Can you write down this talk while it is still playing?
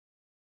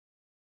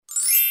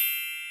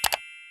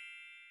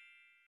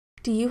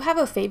Do you have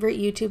a favorite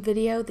YouTube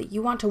video that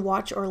you want to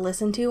watch or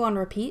listen to on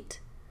repeat?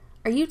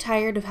 Are you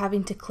tired of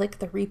having to click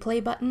the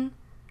replay button?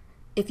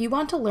 If you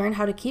want to learn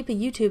how to keep a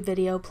YouTube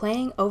video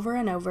playing over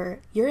and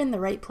over, you're in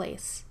the right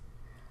place.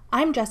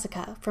 I'm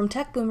Jessica from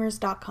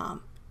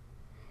techboomers.com.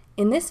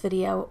 In this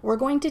video, we're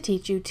going to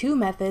teach you 2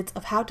 methods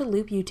of how to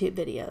loop YouTube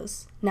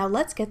videos. Now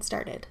let's get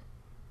started.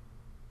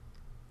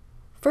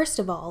 First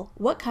of all,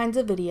 what kinds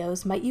of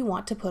videos might you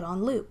want to put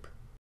on loop?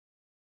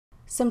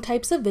 Some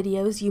types of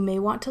videos you may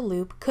want to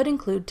loop could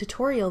include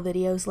tutorial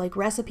videos like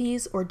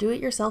recipes or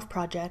do-it-yourself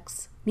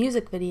projects,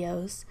 music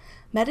videos,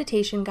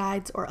 meditation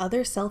guides or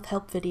other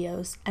self-help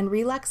videos, and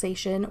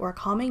relaxation or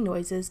calming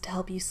noises to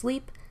help you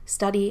sleep,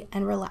 study,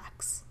 and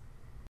relax.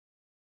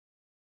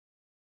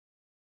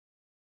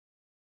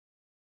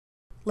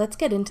 Let's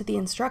get into the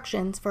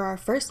instructions for our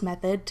first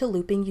method to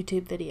looping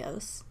YouTube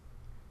videos.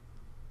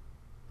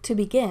 To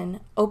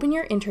begin, open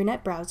your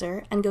internet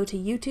browser and go to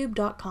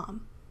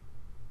youtube.com.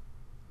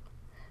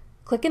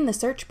 Click in the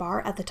search bar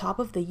at the top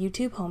of the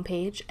YouTube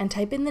homepage and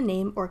type in the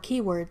name or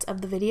keywords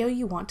of the video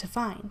you want to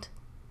find.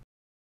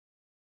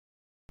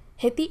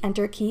 Hit the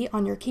Enter key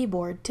on your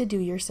keyboard to do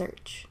your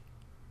search.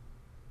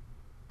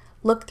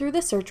 Look through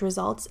the search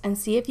results and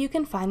see if you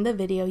can find the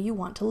video you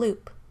want to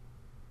loop.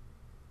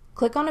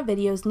 Click on a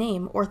video's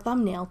name or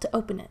thumbnail to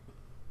open it.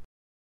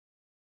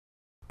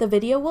 The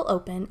video will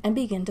open and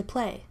begin to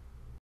play.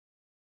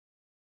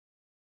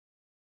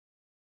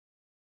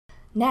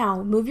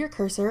 Now, move your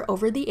cursor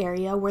over the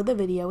area where the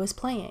video is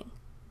playing.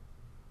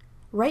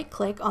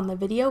 Right-click on the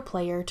video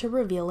player to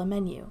reveal a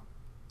menu.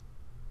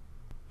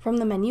 From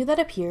the menu that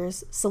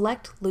appears,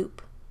 select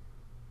Loop.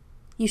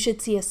 You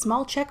should see a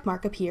small check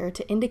mark appear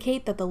to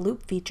indicate that the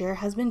loop feature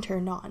has been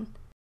turned on.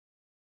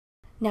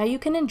 Now you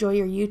can enjoy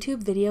your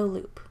YouTube video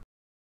loop.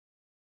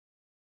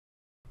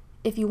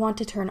 If you want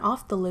to turn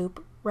off the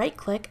loop,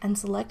 right-click and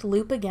select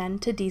Loop again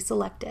to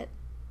deselect it.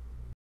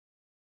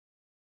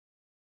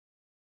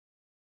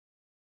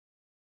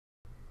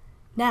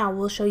 Now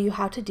we'll show you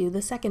how to do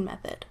the second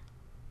method.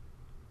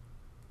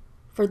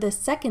 For this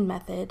second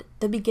method,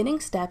 the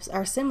beginning steps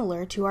are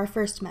similar to our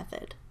first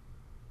method.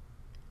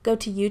 Go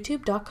to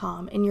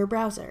youtube.com in your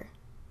browser.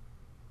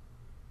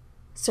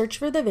 Search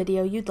for the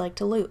video you'd like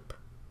to loop.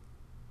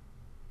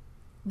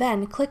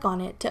 Then click on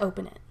it to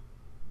open it.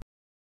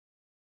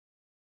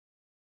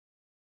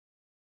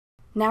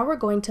 Now we're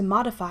going to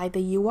modify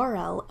the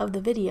URL of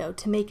the video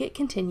to make it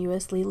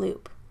continuously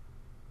loop.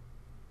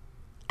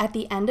 At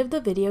the end of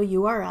the video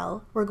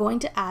URL, we're going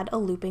to add a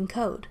looping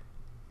code.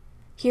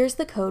 Here's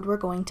the code we're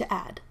going to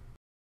add.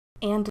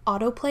 And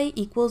autoplay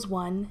equals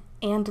 1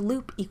 and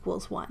loop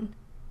equals 1.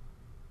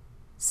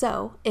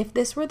 So, if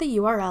this were the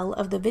URL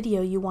of the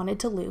video you wanted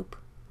to loop,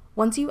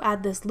 once you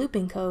add this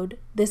looping code,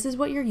 this is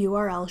what your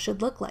URL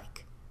should look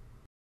like.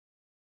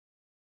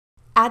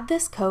 Add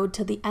this code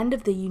to the end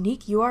of the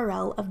unique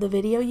URL of the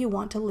video you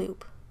want to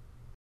loop.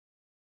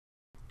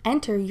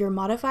 Enter your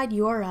modified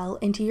URL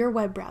into your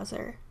web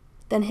browser.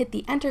 Then hit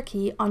the Enter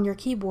key on your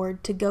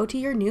keyboard to go to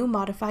your new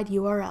modified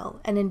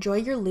URL and enjoy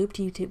your looped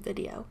YouTube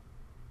video.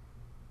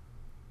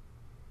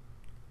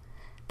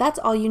 That's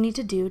all you need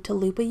to do to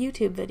loop a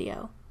YouTube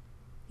video.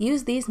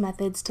 Use these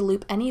methods to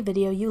loop any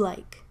video you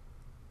like.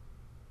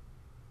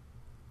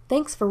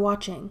 Thanks for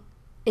watching.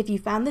 If you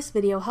found this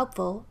video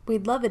helpful,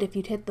 we'd love it if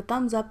you'd hit the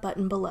thumbs up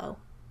button below.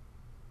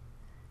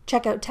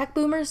 Check out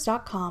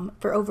techboomers.com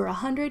for over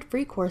 100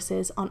 free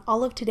courses on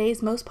all of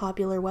today's most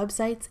popular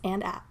websites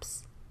and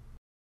apps.